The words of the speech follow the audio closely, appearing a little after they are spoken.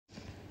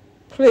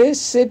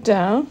Please sit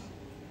down.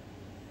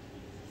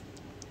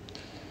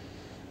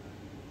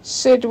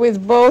 Sit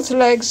with both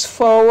legs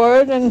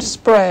forward and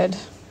spread,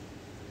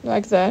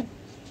 like that.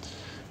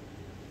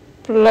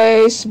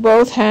 Place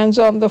both hands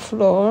on the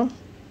floor.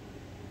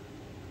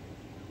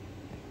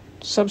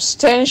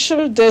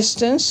 Substantial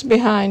distance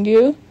behind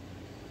you,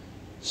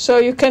 so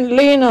you can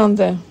lean on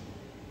them.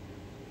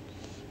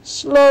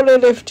 Slowly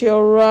lift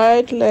your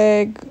right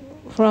leg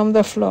from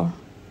the floor.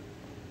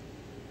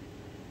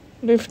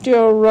 Lift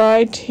your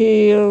right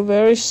heel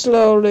very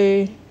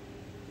slowly.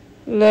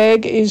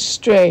 Leg is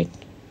straight.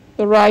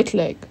 The right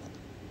leg.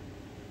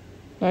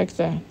 Like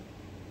that.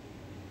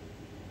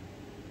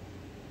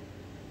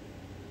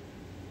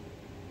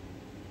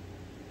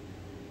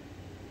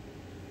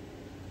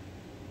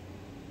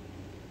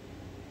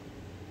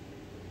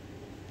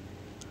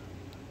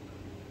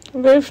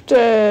 Lift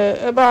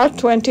about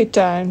 20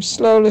 times,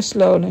 slowly,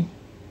 slowly.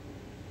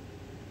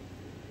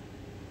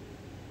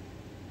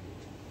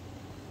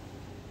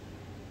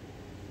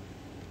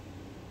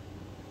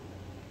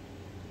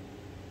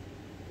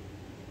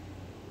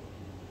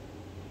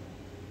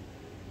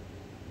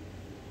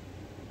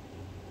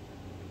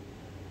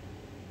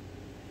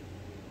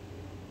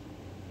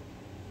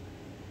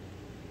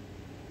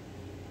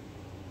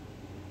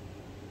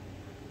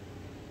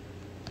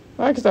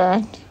 Like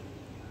that.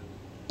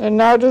 And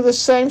now do the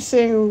same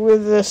thing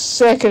with the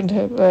second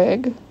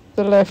leg,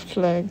 the left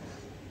leg.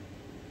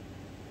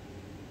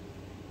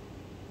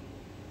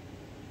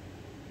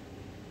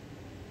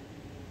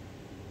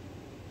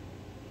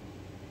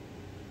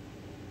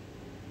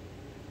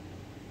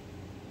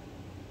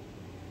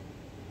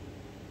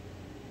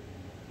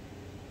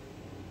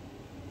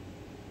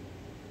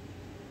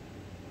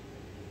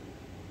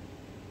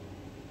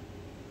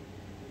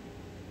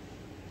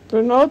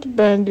 Do not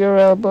bend your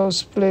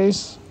elbows,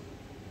 please.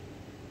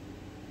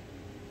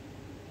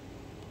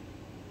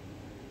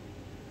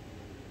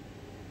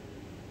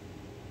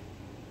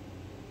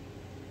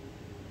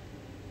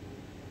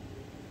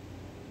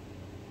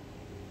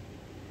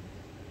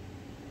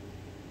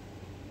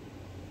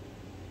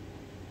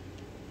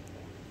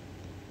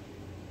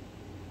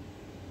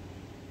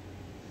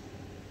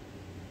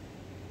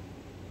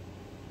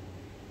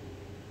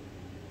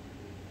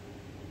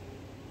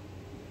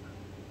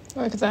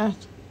 Like that.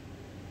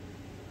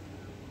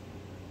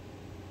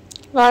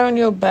 Lie on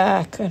your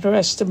back and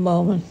rest a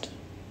moment.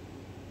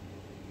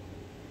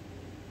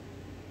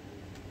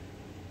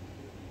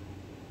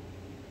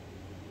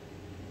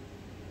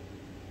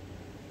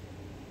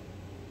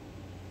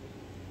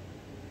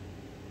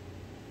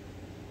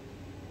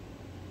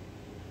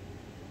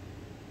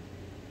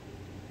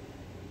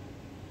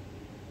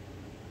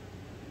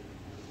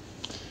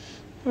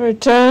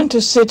 Return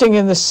to sitting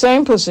in the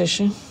same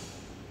position,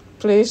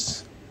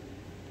 please.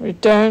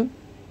 Return.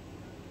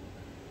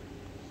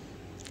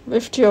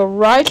 Lift your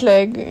right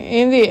leg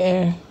in the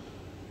air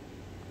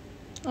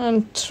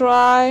and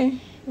try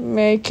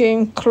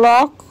making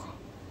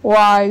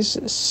clockwise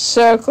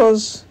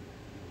circles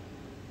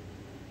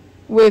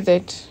with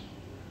it.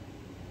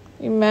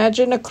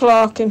 Imagine a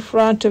clock in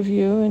front of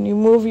you and you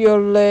move your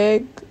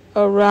leg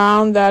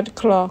around that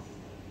clock.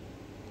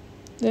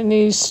 The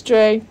knees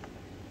straight.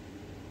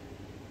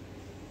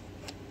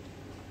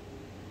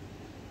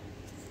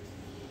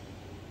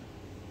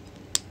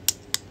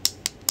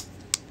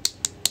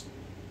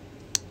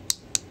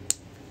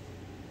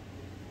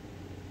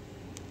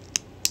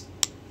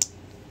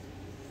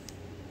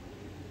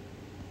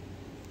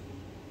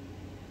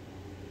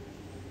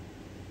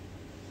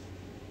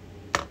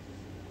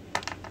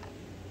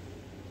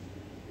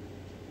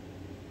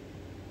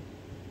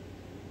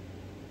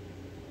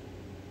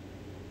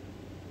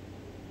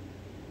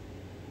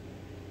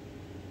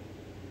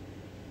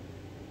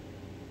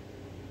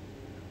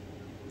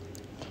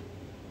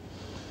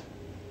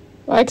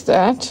 Like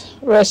that.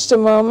 Rest a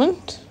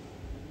moment.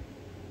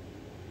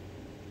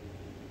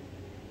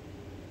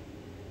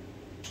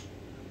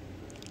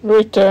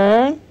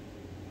 Return.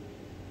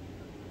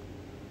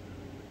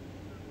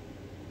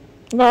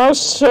 Now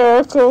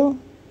circle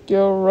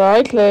your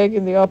right leg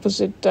in the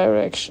opposite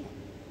direction.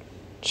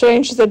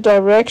 Change the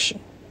direction.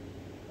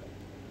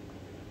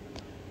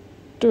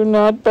 Do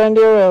not bend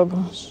your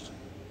elbows.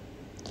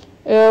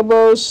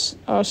 Elbows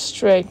are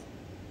straight.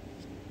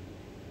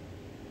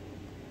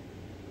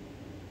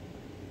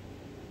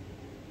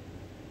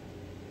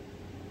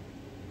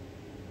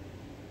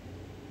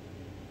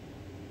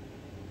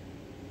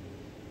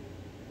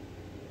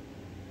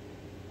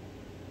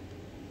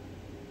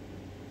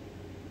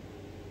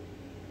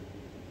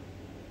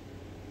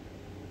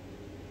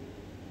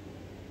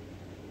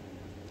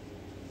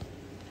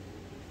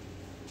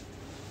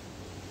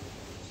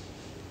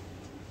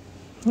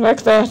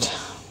 Like that.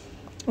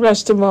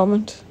 Rest a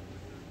moment.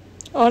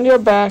 On your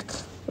back,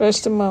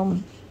 rest a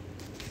moment.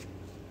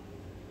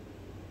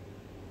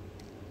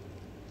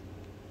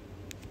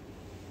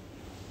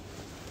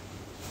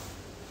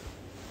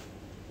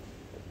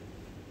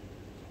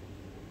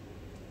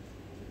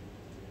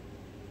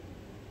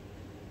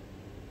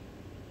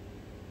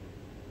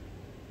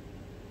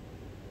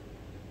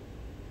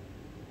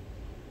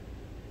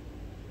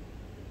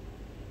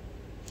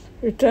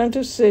 Return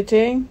to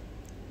sitting.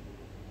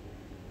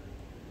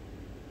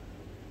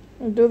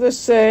 And do the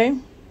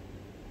same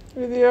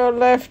with your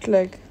left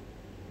leg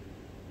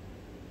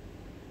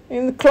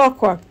in the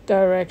clockwise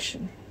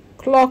direction.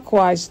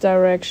 Clockwise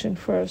direction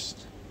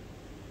first.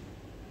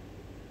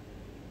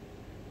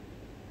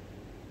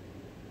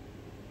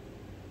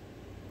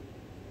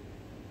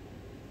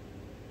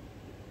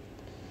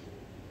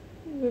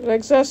 The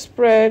legs are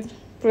spread,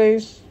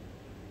 please.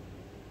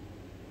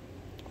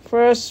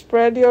 First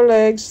spread your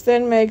legs,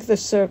 then make the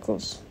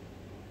circles.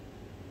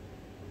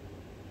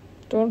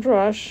 Don't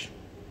rush.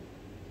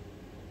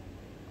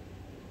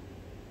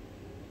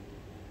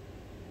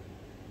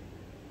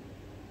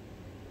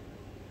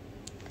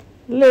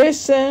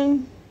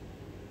 Listen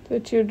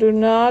that you do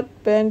not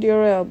bend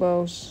your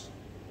elbows.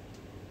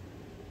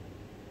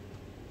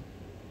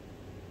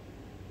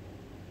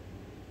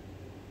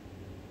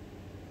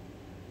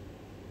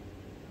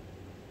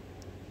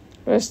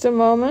 Rest a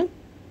moment.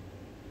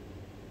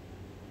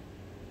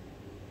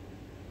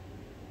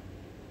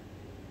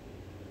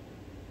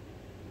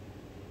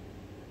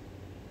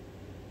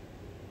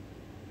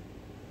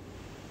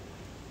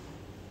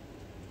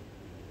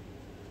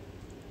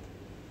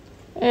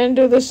 And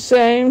do the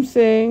same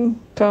thing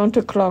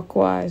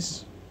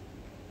counterclockwise.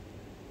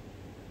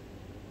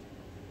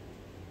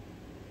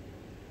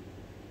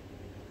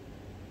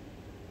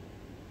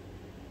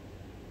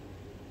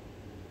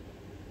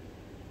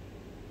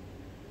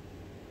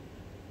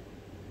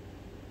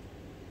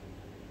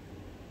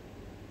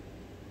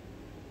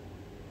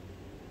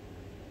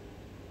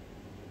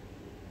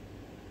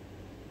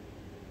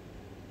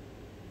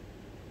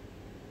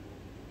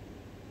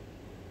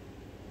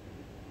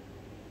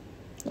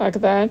 Like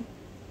that.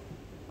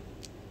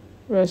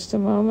 Rest a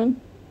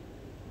moment.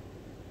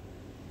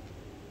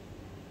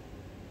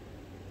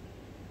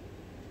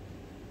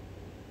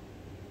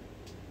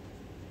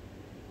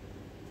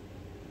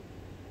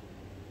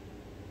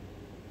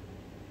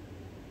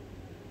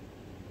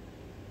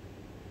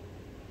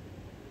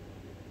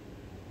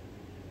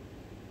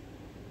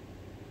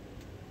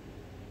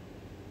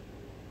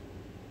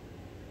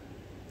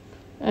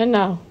 And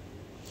now,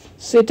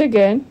 sit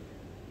again.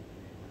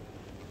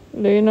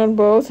 Lean on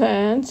both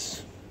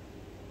hands.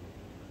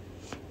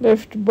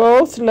 Lift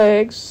both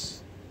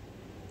legs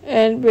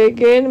and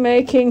begin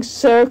making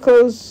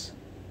circles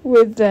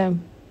with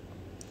them.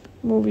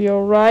 Move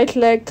your right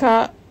leg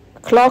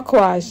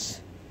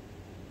clockwise,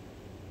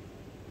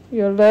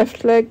 your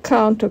left leg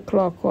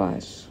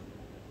counterclockwise.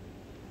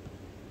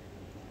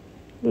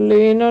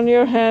 Lean on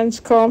your hands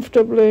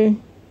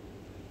comfortably.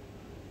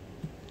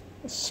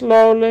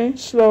 Slowly,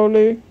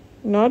 slowly,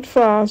 not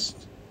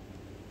fast.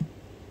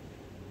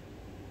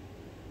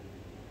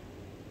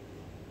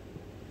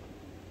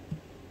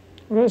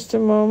 Rest a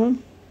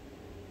moment.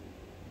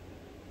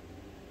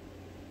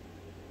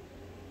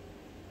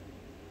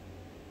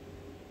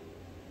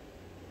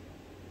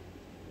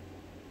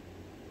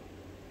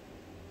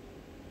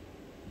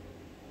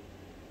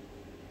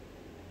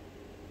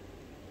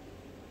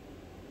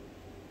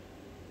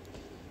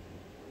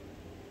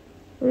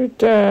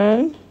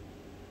 Return.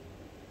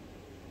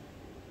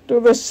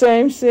 Do the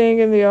same thing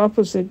in the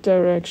opposite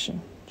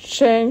direction.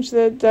 Change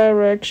the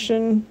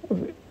direction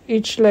of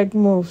each leg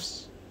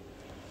moves.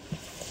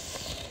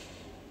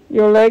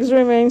 Your legs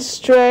remain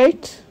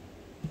straight.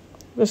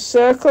 The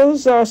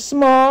circles are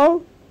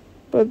small,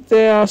 but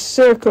they are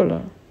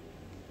circular.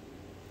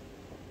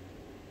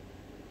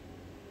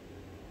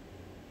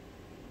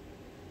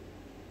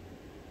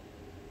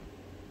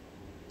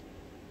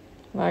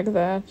 Like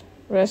that.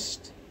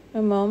 Rest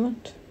a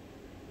moment.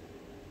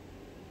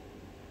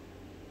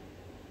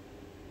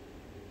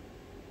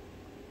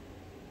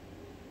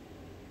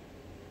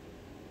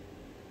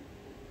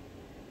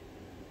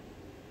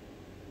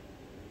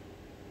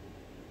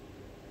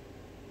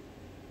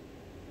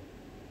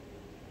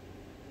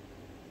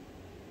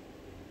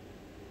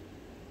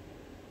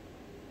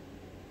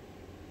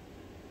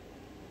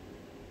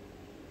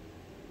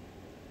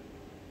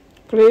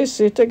 Please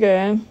sit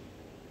again.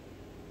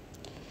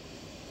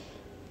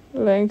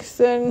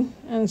 Lengthen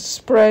and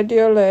spread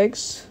your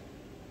legs.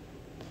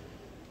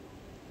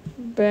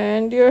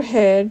 Bend your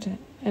head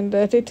and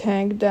let it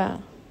hang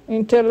down.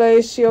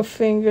 Interlace your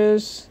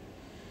fingers.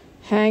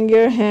 Hang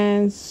your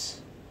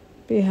hands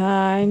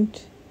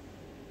behind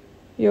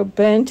your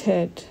bent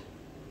head.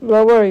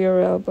 Lower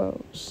your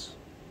elbows.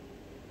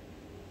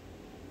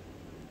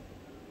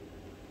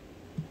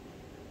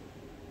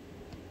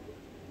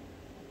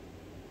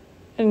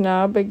 And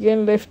now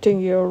begin lifting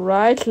your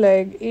right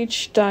leg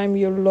each time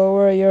you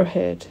lower your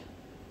head.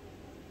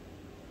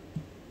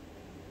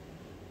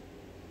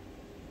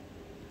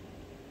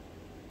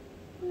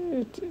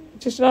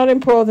 It is not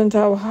important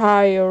how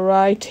high your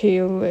right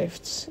heel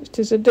lifts. It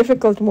is a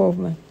difficult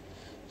movement,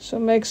 so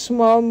make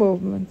small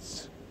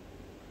movements.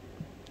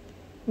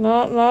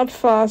 Not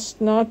fast,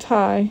 not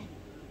high.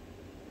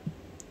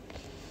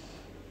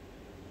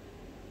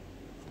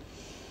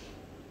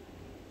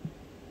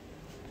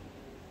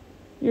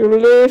 You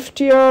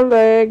lift your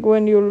leg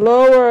when you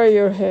lower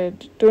your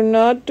head. Do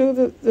not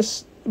do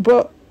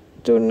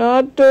Do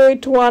not do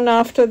it one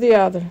after the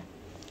other.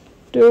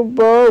 Do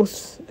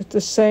both at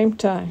the same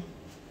time.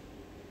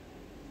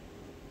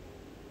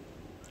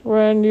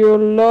 When you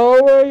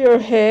lower your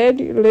head,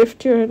 you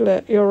lift your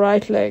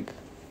right leg.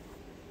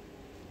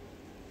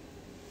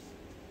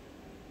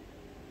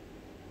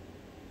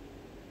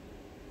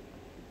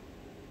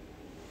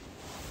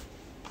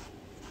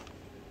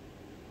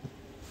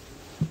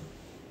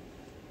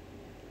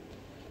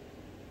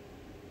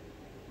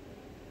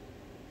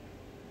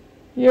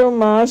 You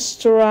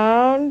must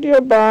round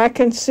your back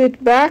and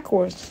sit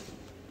backwards.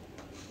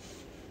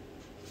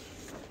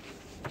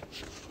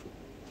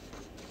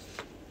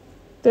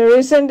 There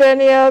isn't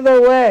any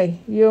other way.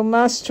 You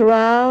must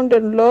round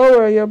and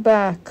lower your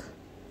back.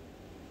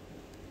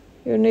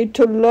 You need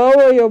to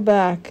lower your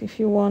back if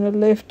you want to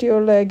lift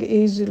your leg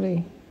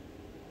easily.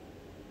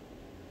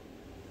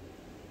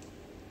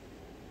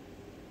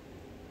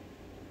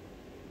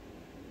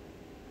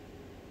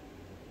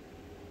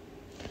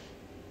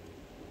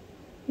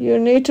 You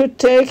need to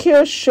take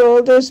your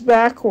shoulders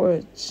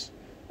backwards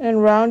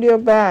and round your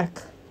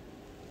back.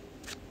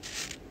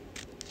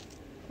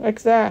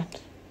 Like that.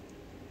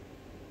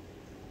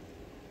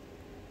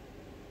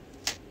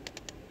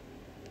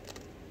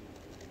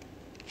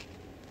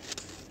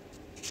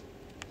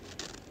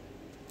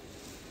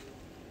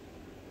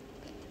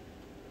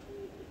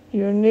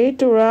 You need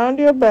to round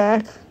your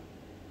back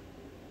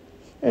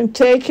and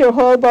take your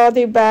whole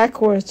body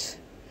backwards.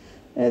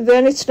 And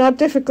then it's not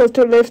difficult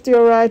to lift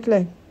your right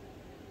leg.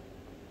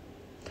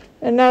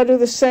 And now do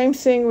the same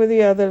thing with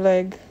the other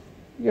leg,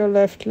 your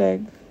left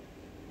leg.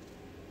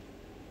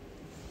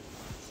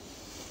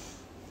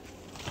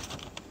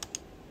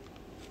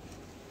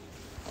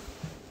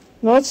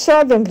 Not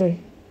suddenly.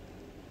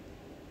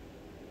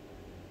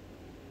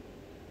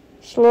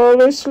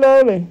 Slowly,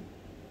 slowly.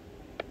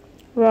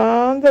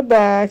 Round the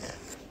back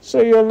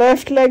so your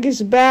left leg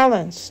is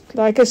balanced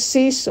like a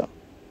seesaw.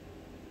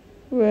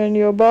 When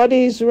your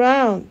body is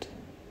round,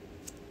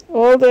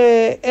 all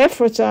the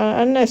efforts are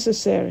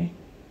unnecessary.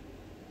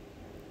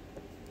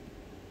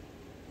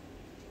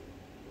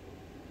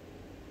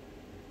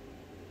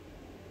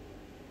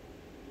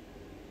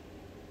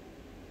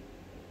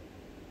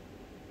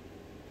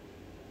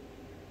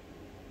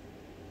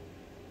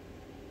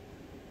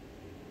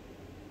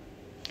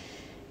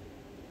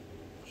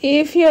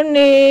 If you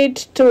need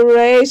to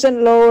raise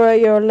and lower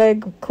your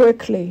leg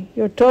quickly,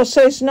 your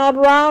torso is not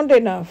round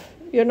enough,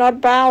 you're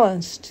not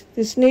balanced.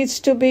 This needs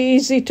to be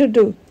easy to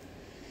do.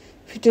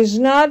 If it is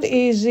not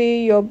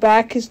easy, your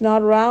back is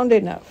not round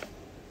enough.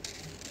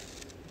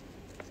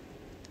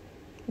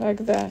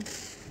 Like that.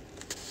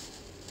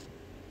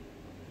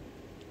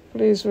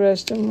 Please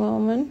rest a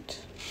moment.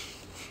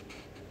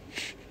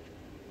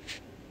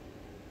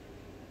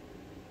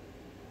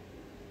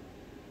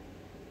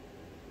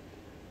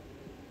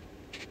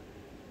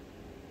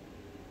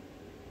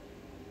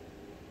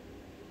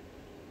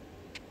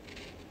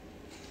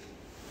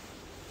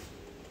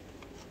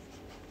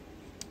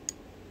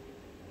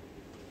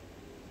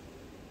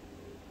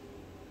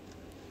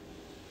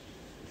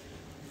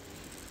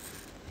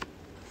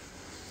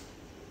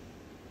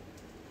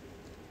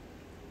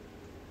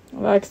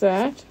 Like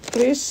that.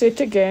 Please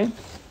sit again.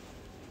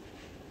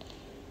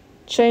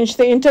 Change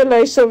the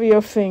interlace of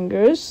your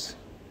fingers.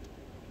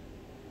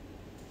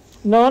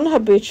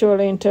 Non-habitual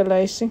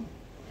interlacing.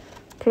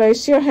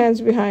 Place your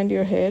hands behind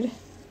your head.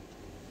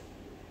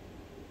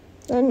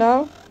 And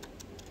now,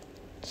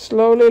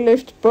 slowly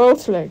lift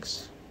both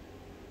legs.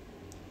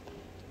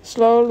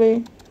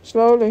 Slowly,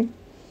 slowly.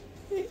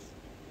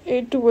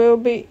 It will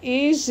be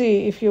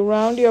easy if you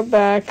round your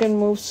back and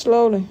move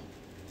slowly.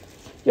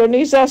 Your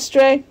knees are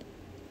straight.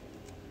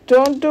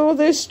 Don't do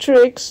these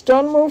tricks.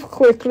 Don't move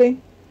quickly.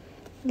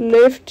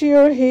 Lift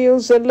your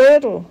heels a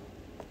little.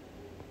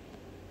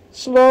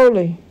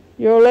 Slowly.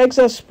 Your legs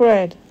are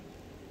spread.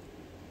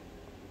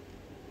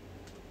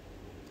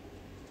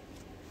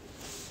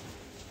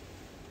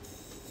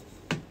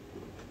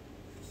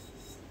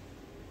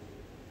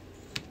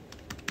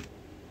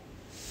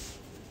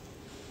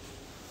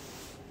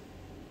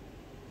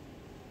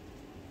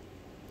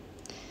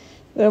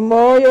 The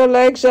more your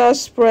legs are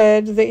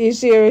spread, the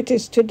easier it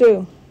is to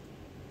do.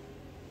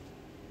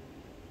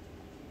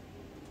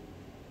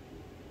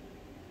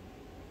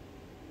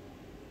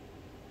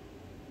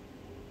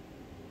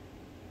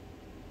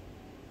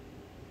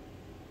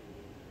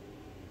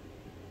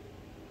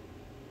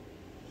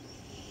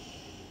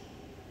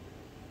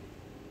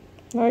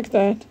 Like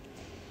that.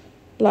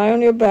 Lie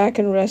on your back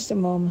and rest a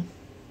moment.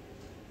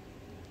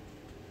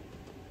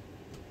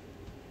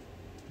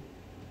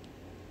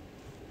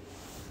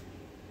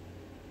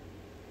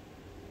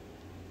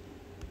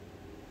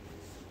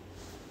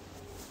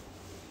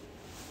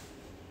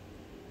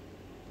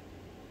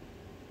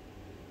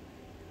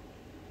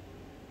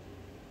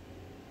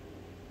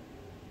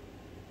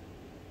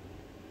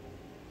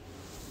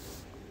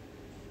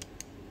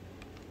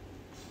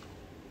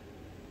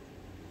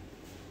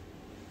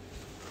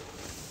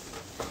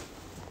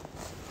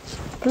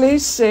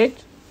 Please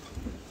sit.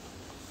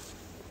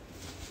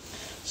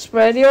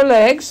 Spread your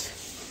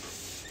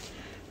legs.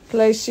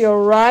 Place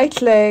your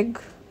right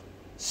leg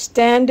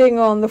standing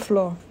on the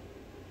floor.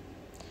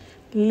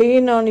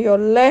 Lean on your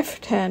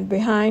left hand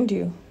behind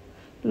you.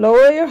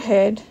 Lower your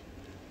head.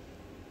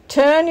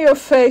 Turn your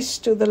face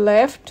to the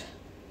left.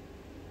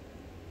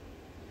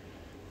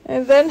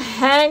 And then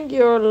hang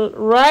your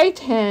right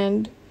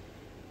hand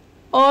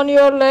on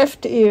your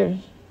left ear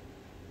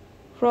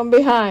from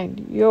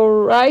behind.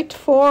 Your right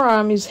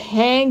forearm is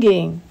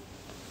hanging.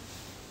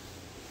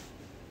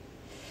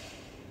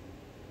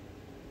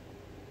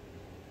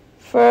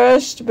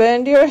 First,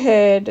 bend your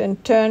head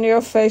and turn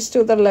your face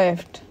to the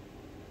left.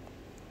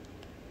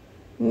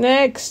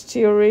 Next,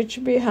 you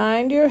reach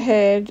behind your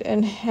head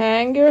and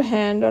hang your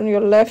hand on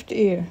your left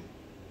ear.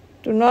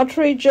 Do not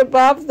reach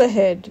above the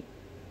head,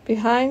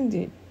 behind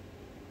it.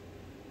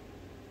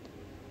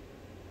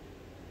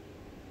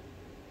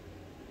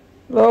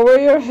 Lower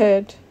your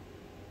head.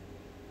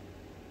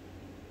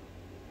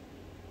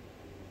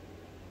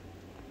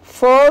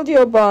 Fold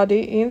your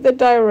body in the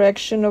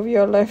direction of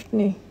your left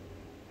knee.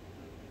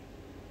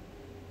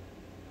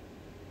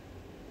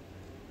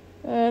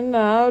 And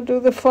now do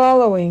the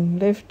following.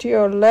 Lift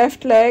your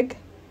left leg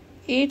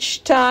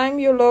each time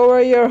you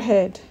lower your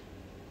head.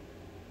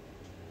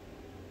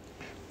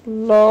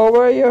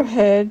 Lower your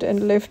head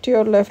and lift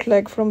your left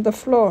leg from the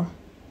floor.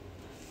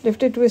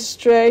 Lift it with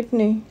straight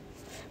knee.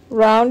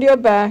 Round your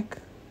back.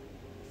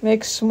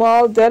 Make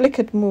small,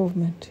 delicate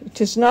movement. It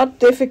is not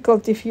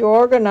difficult if you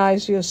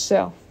organize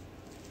yourself.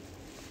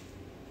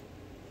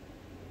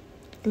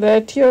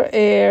 Let your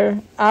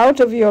air out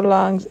of your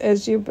lungs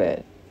as you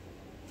bend.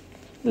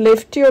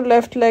 Lift your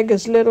left leg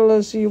as little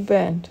as you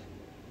bend.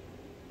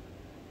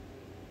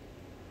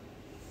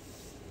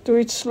 Do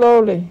it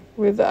slowly,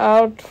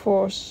 without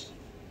force.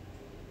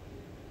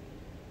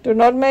 Do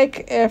not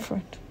make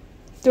effort.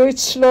 Do it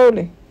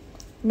slowly.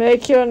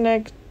 Make your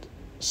neck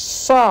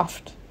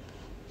soft,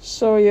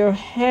 so your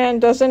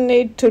hand doesn't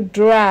need to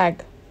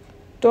drag.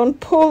 Don't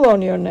pull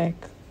on your neck.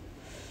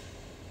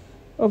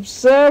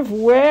 Observe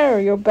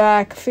where your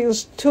back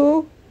feels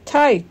too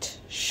tight,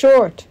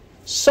 short.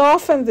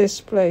 Soften these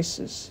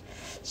places,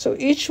 so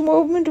each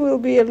movement will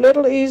be a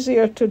little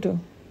easier to do.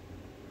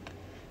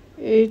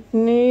 It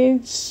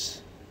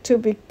needs to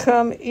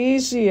become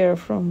easier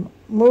from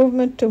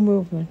movement to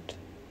movement.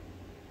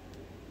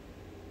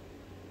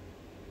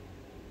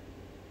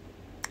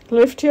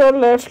 Lift your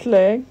left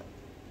leg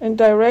and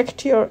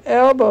direct your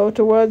elbow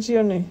towards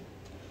your knee.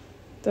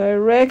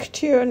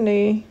 Direct your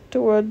knee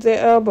toward the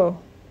elbow.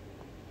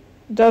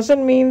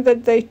 Doesn't mean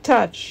that they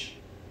touch.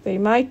 They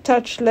might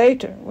touch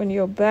later when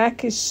your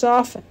back is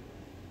softened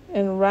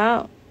and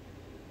round.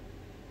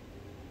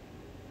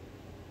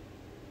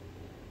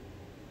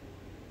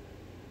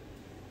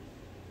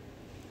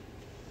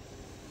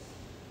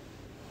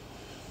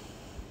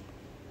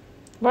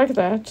 Like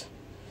that.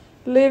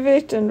 Leave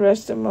it and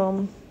rest a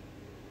moment.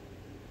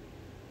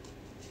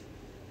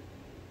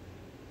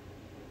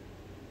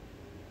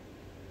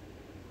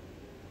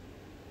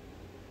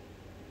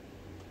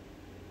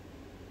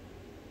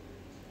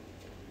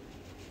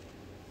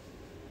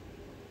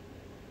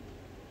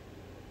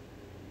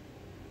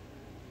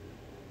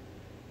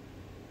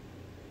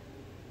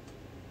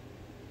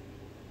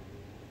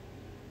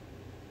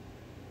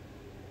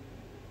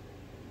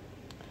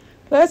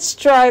 Let's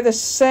try the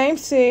same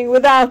thing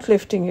without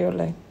lifting your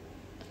leg.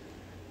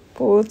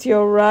 Put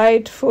your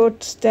right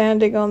foot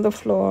standing on the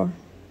floor.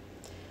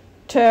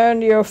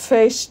 Turn your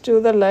face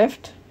to the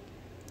left.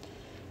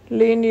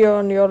 Lean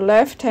on your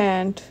left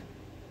hand.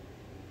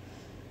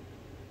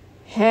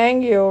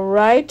 Hang your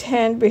right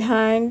hand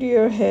behind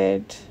your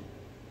head.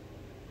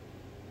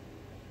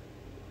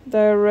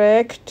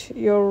 Direct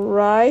your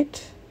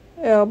right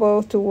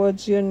elbow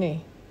towards your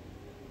knee.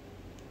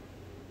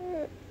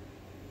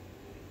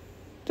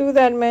 Do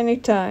that many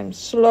times,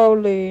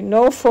 slowly,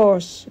 no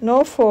force,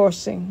 no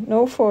forcing,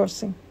 no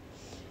forcing.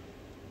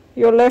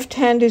 Your left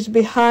hand is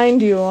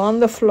behind you on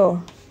the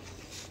floor.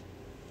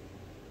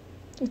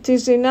 It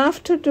is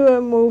enough to do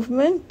a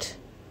movement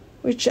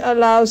which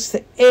allows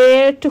the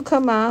air to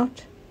come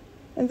out,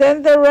 and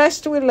then the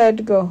rest will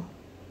let go.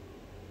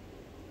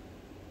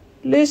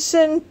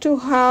 Listen to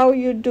how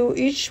you do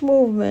each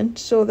movement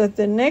so that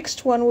the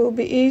next one will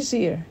be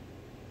easier.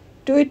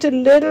 Do it a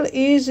little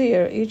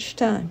easier each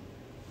time.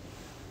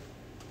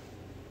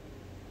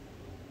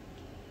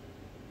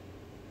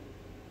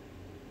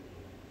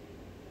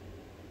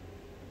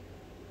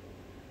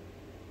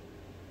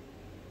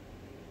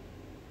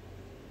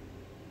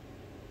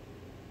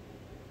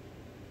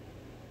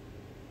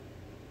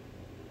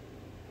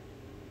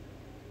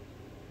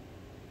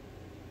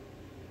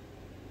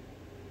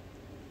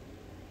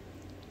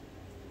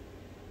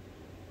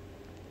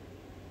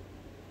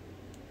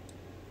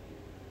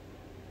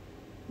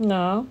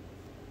 Now,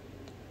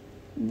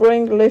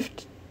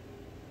 lift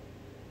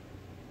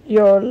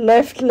your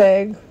left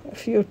leg a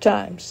few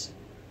times.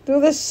 Do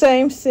the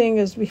same thing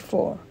as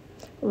before.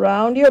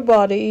 Round your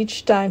body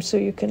each time so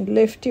you can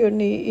lift your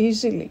knee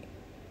easily.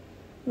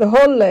 The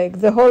whole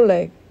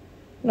leg,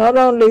 not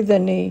only the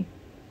knee.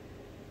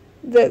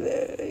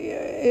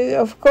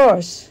 Of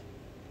course,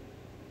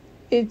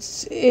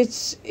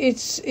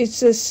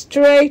 it's a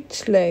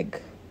straight leg.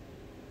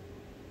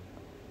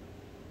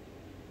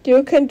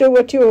 You can do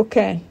what you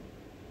can.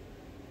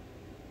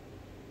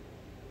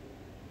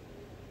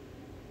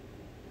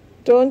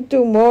 Don't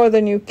do more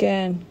than you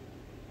can.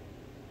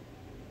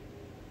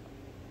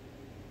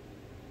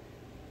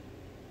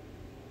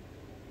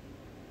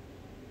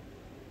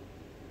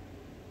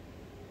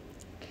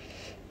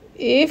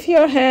 If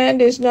your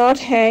hand is not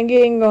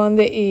hanging on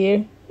the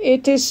ear,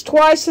 it is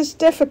twice as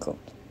difficult.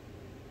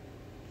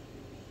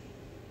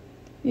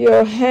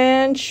 Your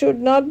hand should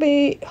not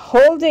be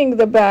holding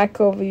the back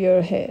of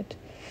your head.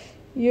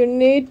 You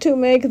need to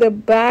make the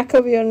back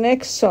of your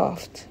neck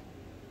soft.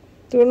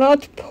 Do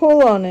not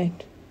pull on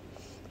it.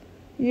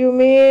 You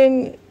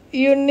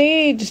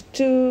need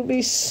to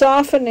be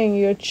softening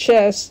your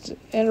chest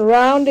and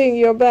rounding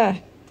your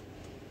back.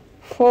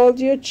 Fold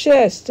your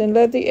chest and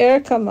let the air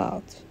come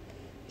out.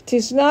 It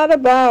is not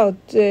about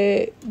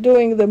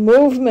doing the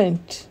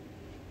movement.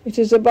 It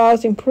is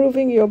about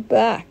improving your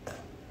back.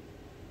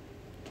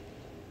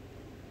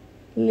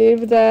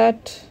 Leave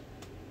that.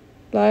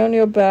 Lie on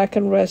your back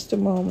and rest a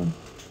moment.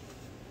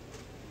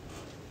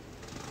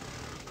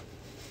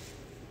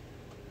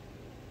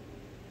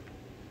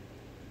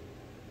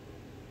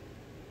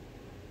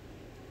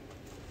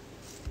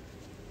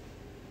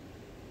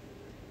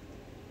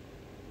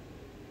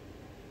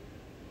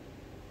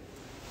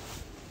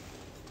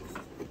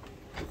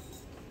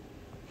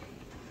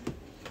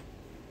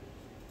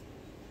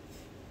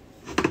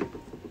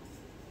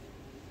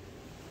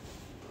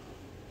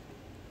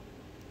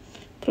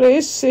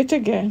 Please sit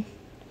again.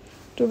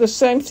 Do the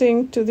same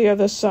thing to the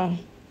other side.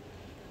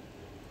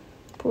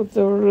 Put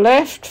the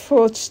left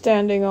foot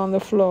standing on the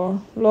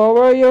floor.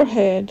 Lower your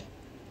head.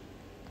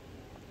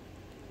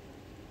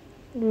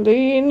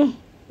 Lean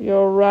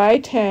your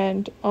right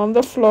hand on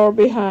the floor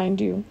behind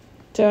you.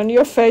 Turn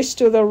your face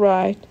to the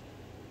right.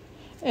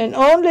 And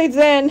only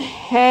then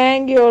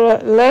hang your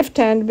left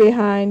hand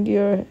behind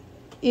your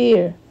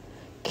ear.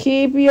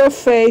 Keep your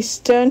face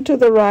turned to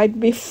the right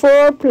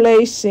before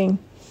placing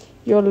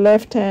your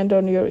left hand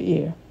on your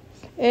ear.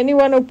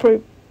 Anyone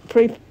who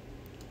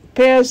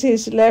prepares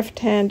his left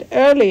hand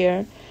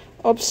earlier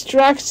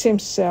obstructs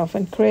himself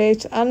and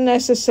creates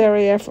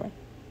unnecessary effort.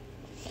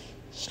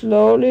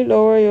 Slowly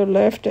lower your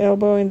left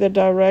elbow in the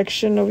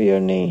direction of your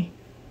knee.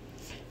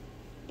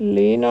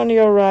 Lean on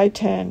your right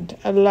hand.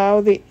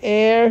 Allow the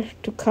air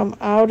to come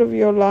out of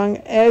your lung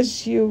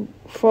as you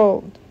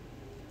fold.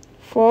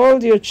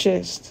 Fold your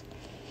chest.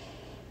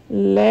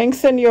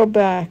 Lengthen your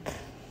back.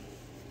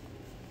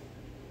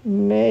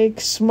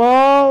 Make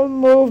small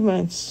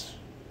movements.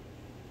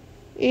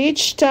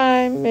 Each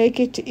time, make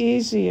it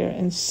easier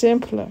and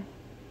simpler.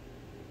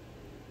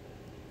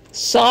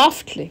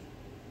 Softly.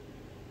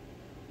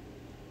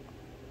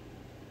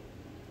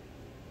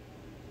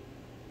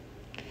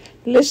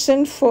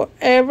 Listen for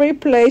every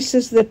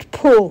places that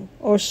pull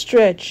or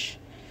stretch.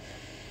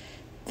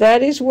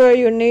 That is where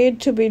you need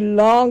to be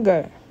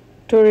longer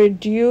to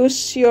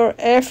reduce your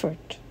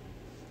effort.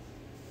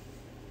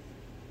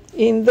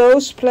 In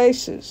those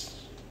places.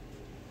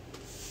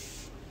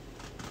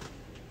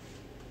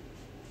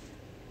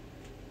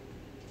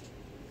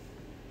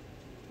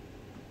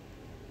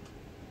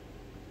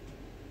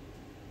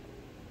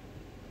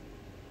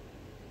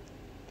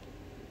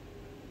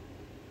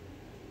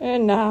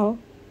 And now,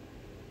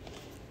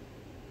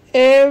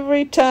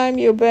 every time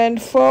you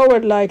bend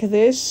forward like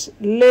this,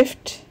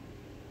 lift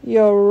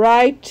your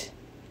right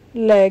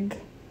leg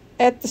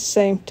at the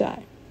same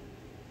time.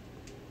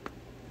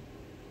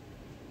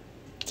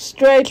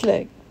 Straight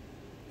leg.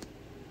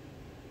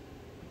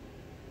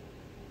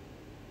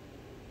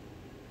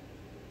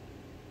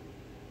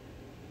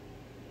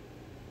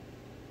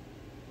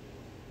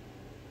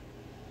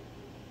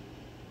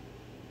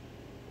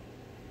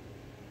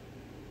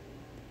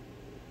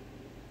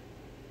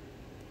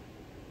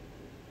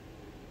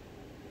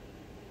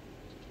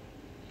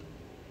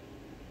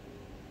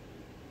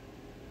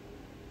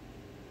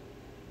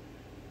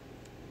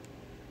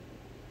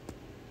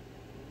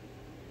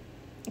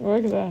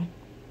 Like that.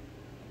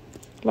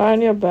 Lie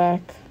on your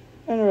back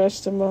and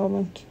rest a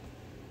moment.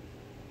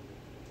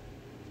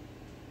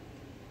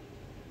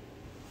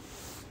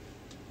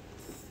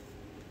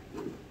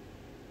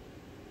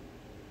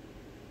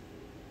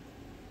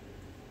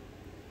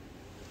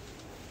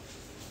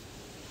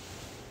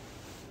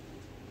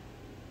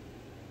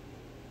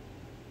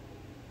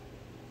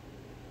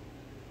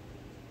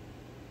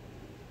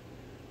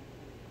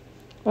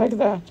 Like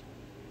that.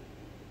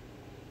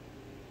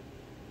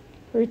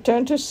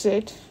 Return to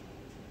sit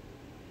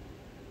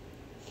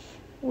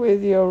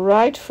with your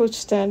right foot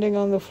standing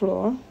on the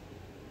floor.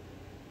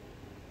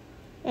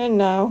 And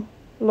now,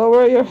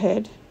 lower your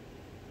head.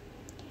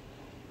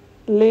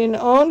 Lean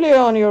only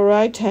on your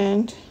right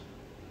hand.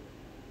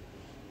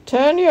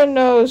 Turn your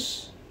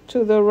nose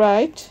to the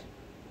right.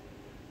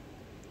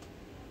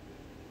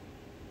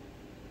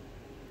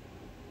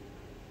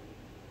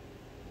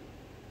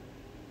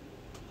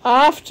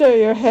 After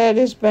your head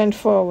is bent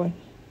forward.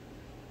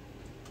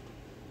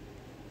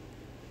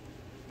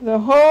 The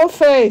whole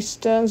face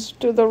turns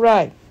to the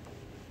right.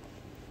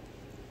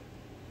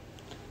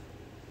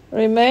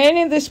 Remain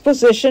in this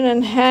position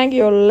and hang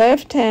your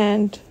left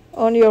hand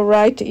on your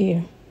right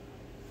ear.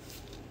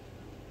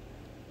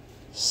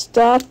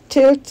 Start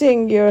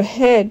tilting your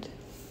head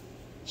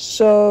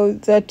so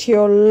that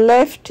your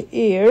left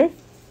ear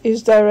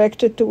is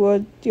directed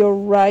toward your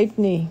right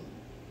knee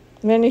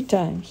many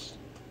times.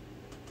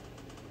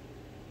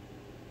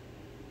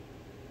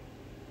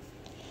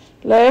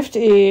 Left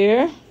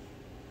ear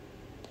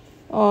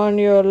on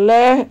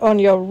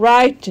your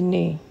right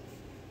knee.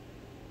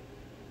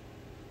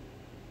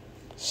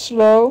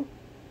 Slow,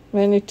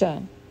 many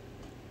times.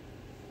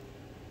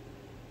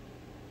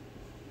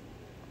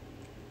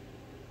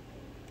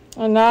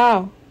 And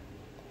now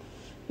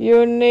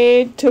you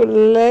need to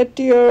let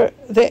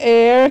the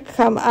air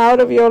come out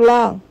of your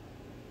lung.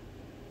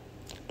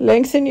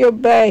 Lengthen your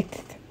back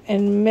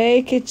and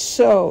make it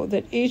so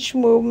that each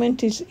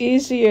movement is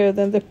easier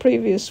than the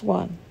previous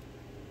one.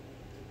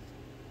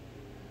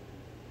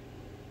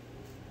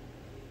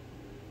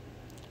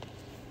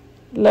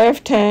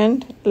 Left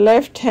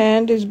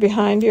hand is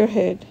behind your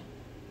head.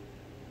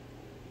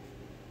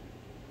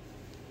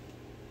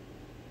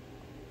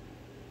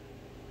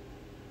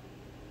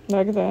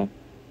 Like that.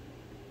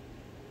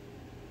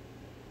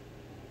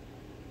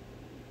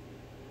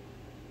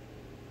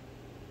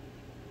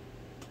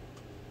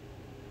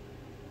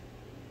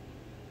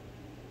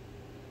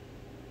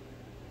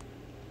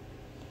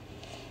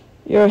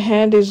 Your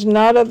hand is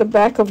not at the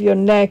back of your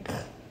neck,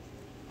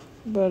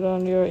 but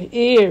on your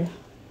ear.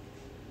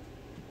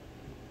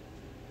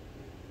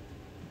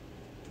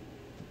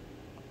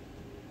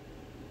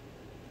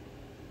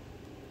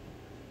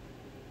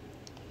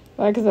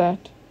 Like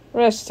that.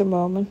 Rest a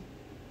moment.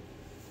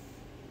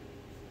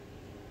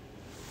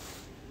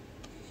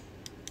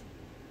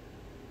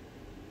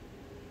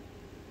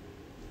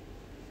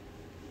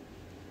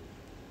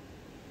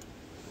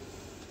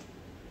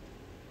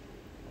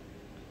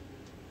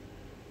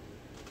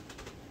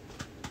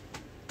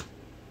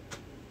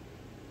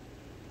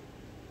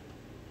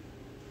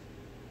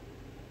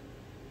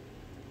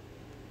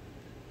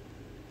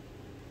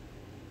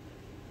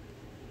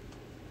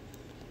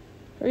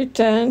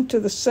 Return to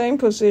the same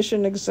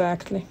position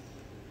exactly.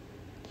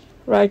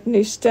 Right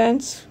knee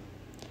stands,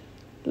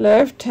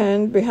 left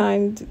hand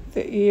behind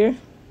the ear,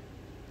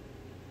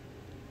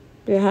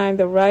 behind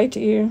the right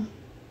ear.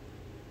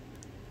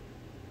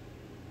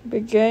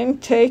 Begin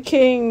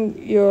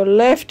taking your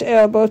left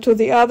elbow to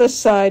the other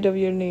side of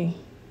your knee.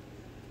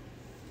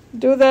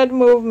 Do that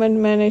movement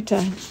many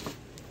times.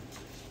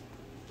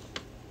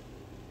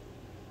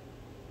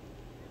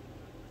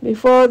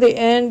 Before the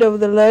end of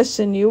the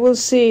lesson, you will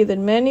see that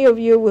many of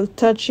you will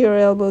touch your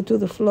elbow to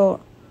the floor.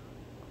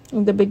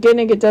 In the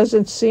beginning, it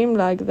doesn't seem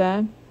like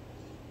that.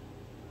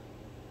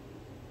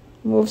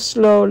 Move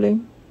slowly.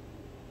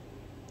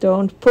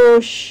 Don't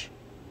push.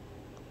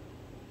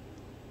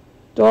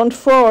 Don't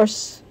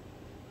force.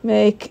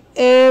 Make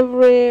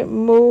every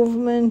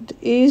movement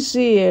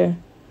easier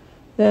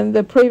than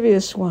the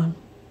previous one.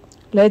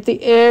 Let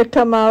the air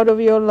come out of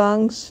your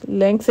lungs.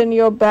 Lengthen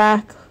your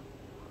back.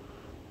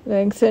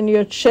 Lengthen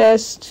your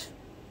chest,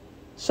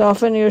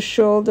 soften your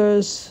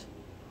shoulders.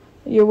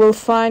 You will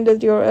find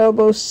that your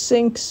elbow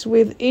sinks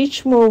with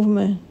each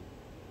movement.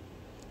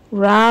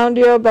 Round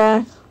your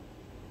back.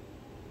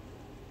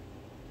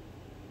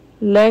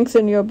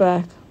 Lengthen your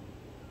back.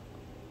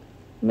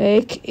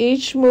 Make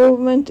each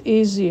movement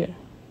easier.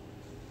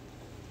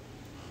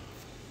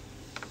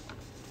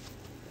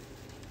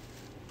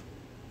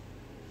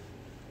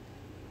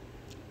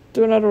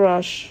 Do not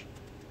rush.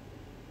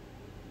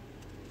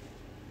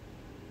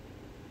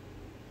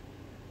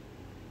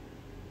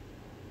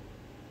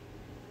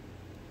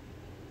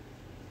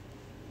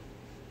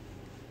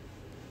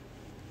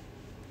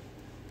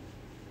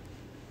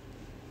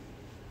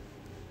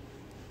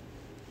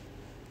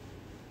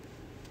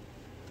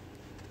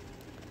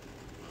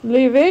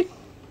 Leave it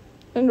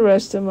and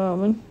rest a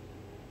moment.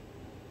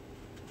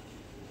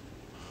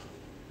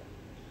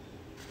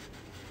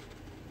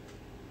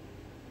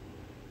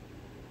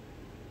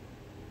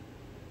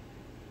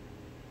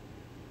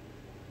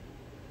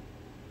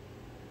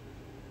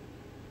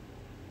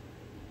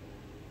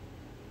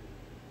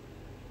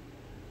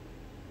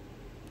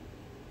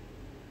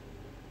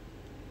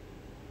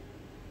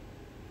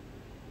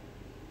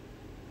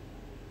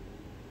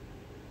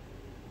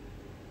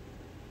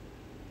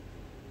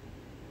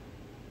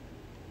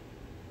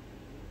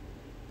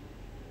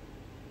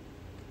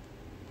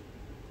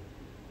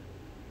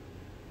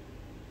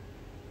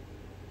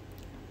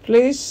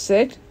 Please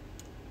sit.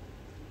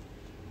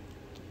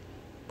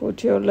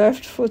 Put your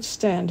left foot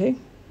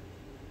standing.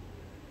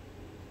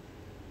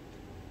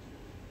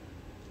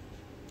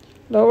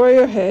 Lower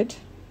your head.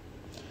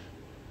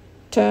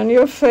 Turn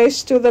your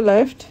face to the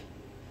left,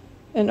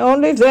 and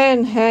only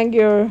then hang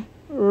your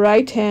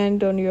right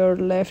hand on your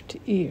left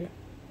ear.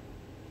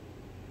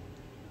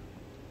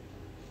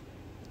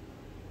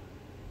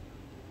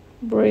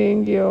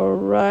 Bring your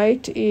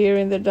right ear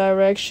in the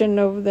direction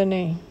of the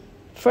knee.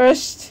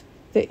 First,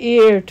 the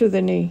ear to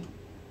the knee.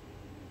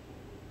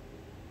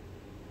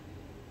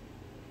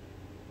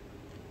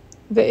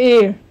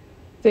 The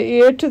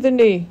ear to the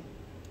knee.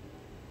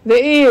 The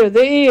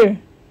ear,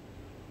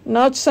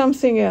 not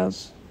something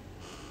else.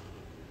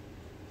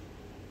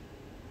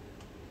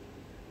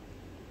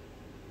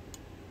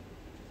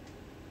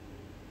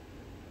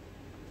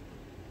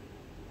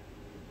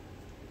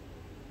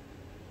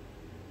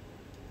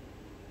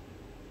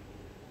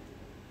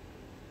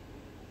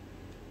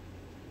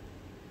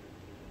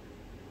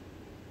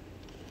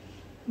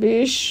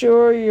 Be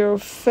sure your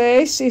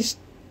face is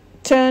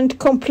turned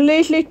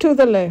completely to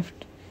the left.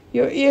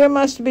 Your ear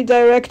must be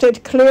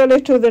directed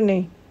clearly to the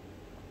knee.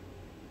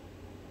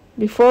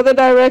 Before the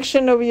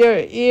direction of your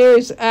ear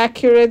is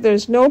accurate, there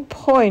is no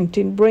point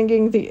in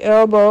bringing the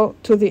elbow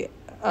to the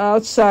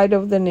outside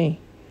of the knee.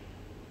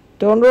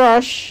 Don't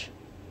rush.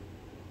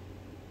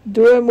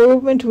 Do a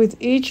movement with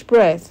each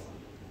breath.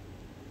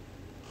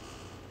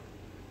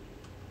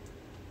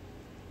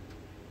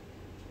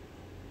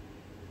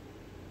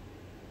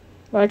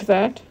 Like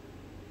that.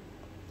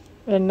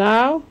 And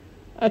now,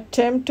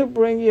 attempt to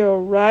bring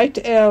your right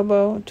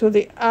elbow to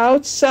the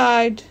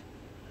outside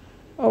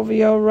of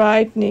your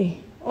right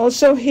knee.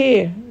 Also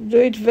here, do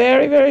it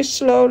very, very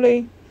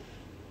slowly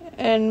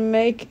and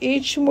make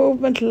each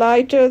movement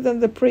lighter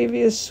than the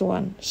previous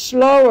one,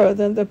 slower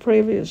than the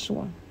previous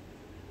one.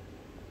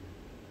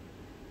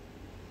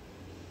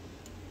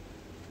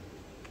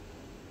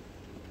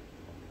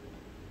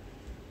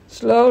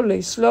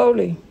 Slowly,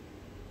 slowly.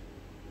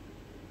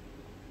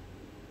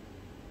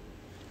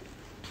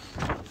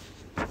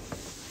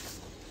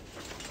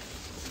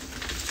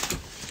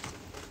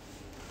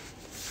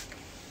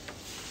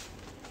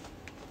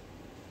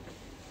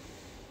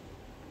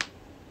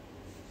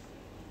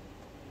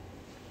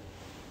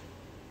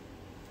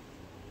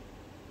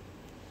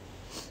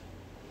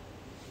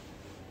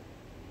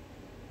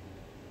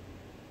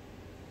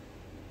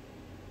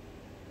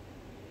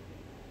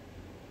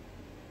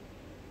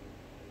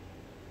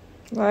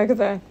 Like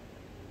that.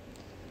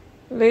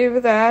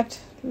 Leave that.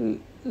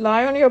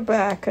 Lie on your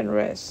back and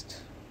rest.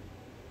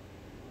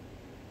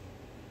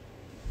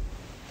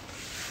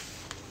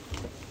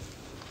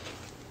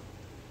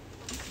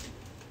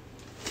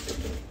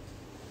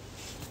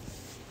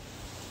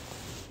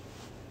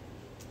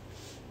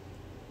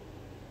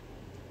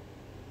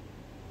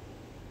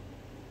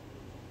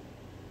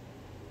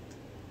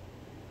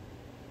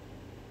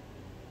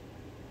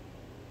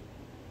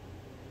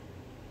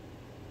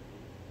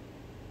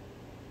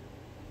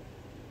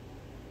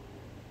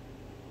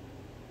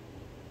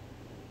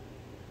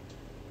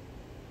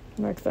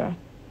 Like that.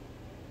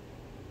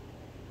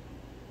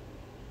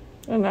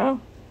 And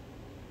now,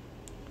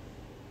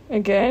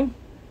 again,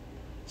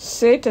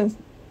 sit and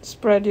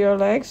spread your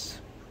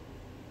legs.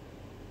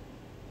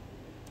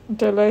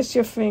 Interlace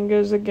your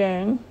fingers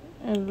again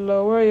and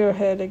lower your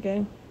head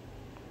again.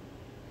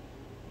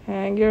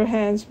 Hang your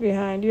hands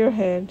behind your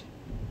head.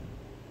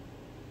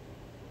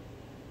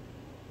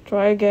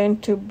 Try again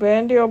to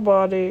bend your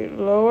body,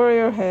 lower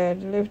your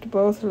head, lift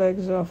both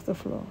legs off the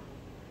floor.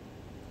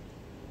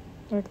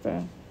 Like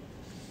that.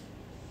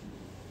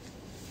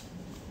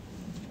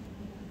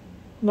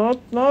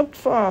 Not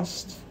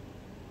fast.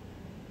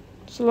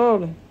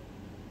 Slowly.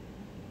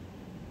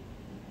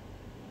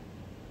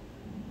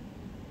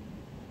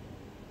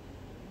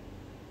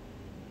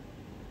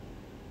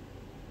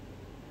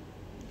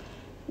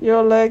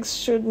 Your legs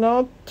should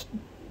not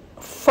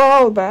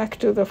fall back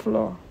to the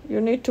floor. You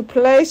need to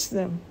place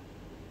them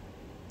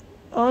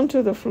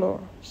onto the floor.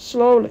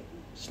 Slowly,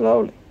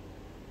 slowly.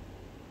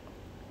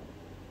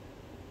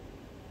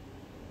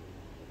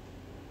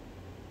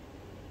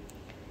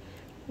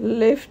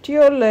 Lift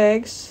your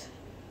legs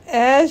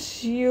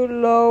as you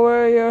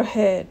lower your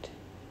head.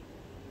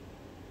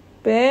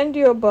 Bend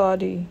your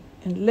body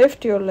and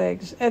lift your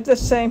legs at the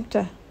same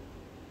time.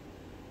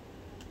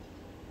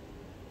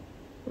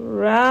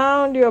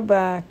 Round your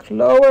back,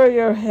 lower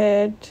your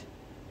head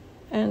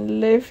and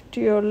lift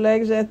your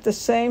legs at the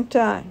same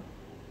time.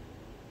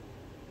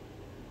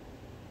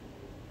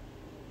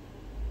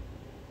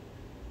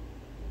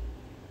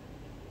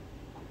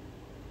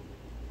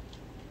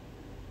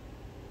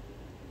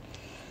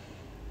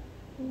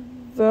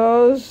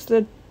 Those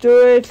that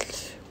do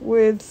it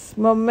with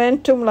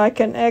momentum like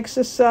an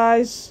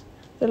exercise,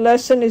 the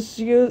lesson is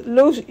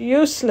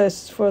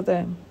useless for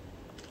them.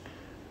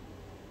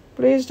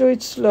 Please do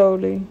it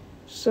slowly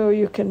so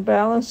you can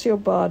balance your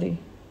body.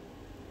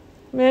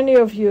 Many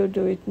of you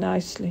do it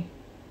nicely.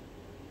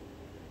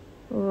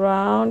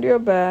 Round your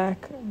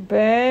back,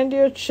 bend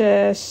your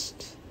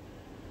chest,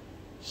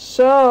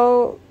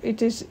 so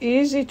it is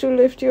easy to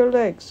lift your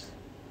legs.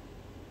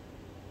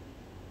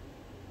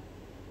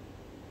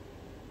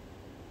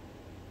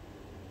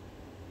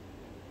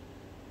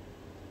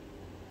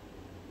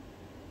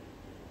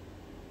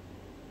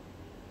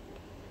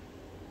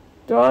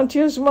 Don't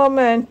use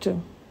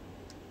momentum.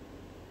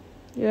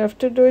 You have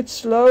to do it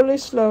slowly,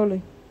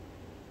 slowly.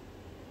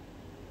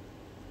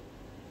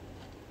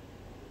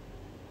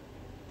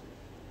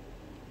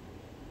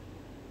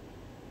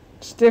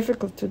 It's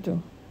difficult to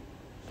do.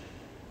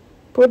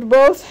 Put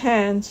both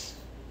hands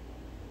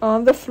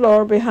on the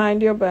floor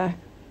behind your back.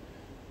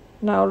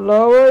 Now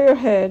lower your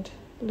head,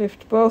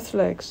 lift both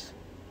legs.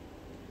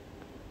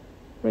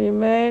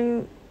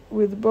 Remain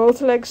with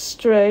both legs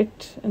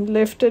straight and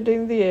lifted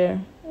in the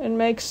air, and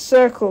make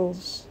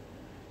circles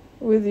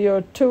with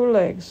your two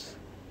legs.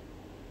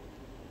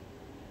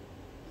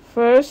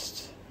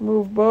 First,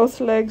 move both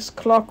legs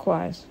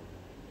clockwise.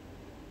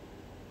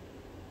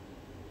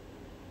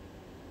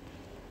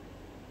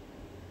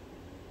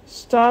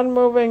 Start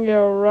moving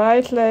your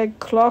right leg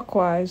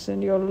clockwise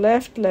and your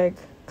left leg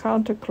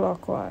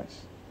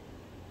counterclockwise.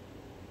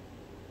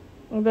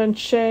 And then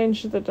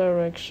change the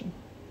direction.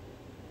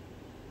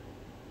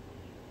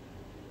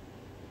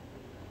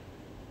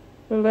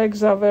 The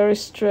legs are very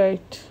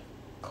straight,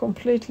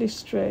 completely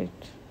straight.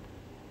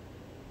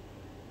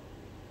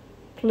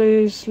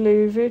 Please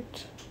leave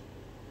it.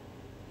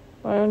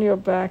 Lie on your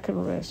back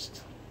and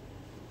rest.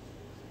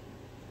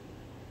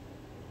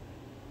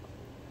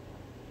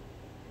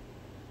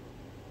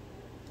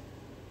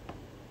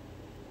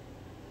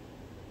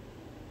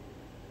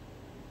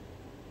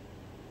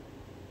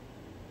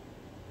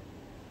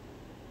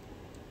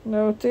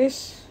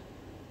 Notice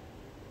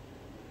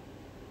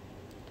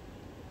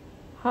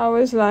how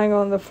is lying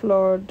on the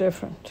floor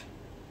different.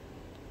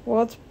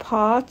 What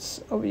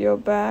parts of your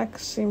back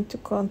seem to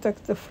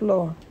contact the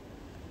floor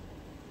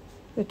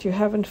that you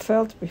haven't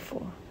felt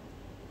before?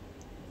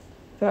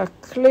 There are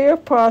clear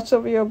parts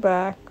of your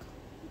back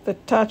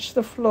that touch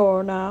the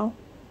floor now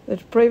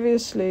that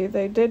previously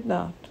they did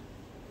not.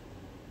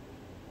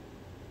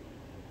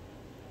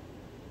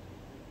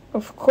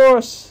 Of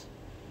course,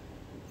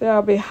 they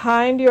are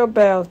behind your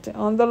belt,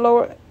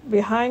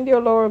 behind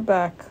your lower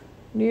back,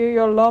 near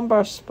your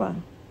lumbar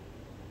spine.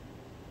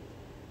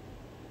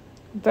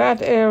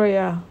 That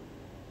area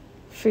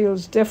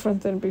feels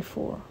different than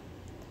before.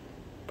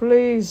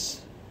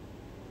 Please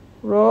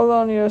roll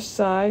on your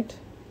side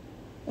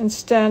and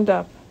stand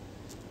up.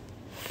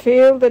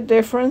 Feel the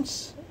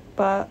difference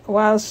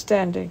while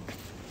standing.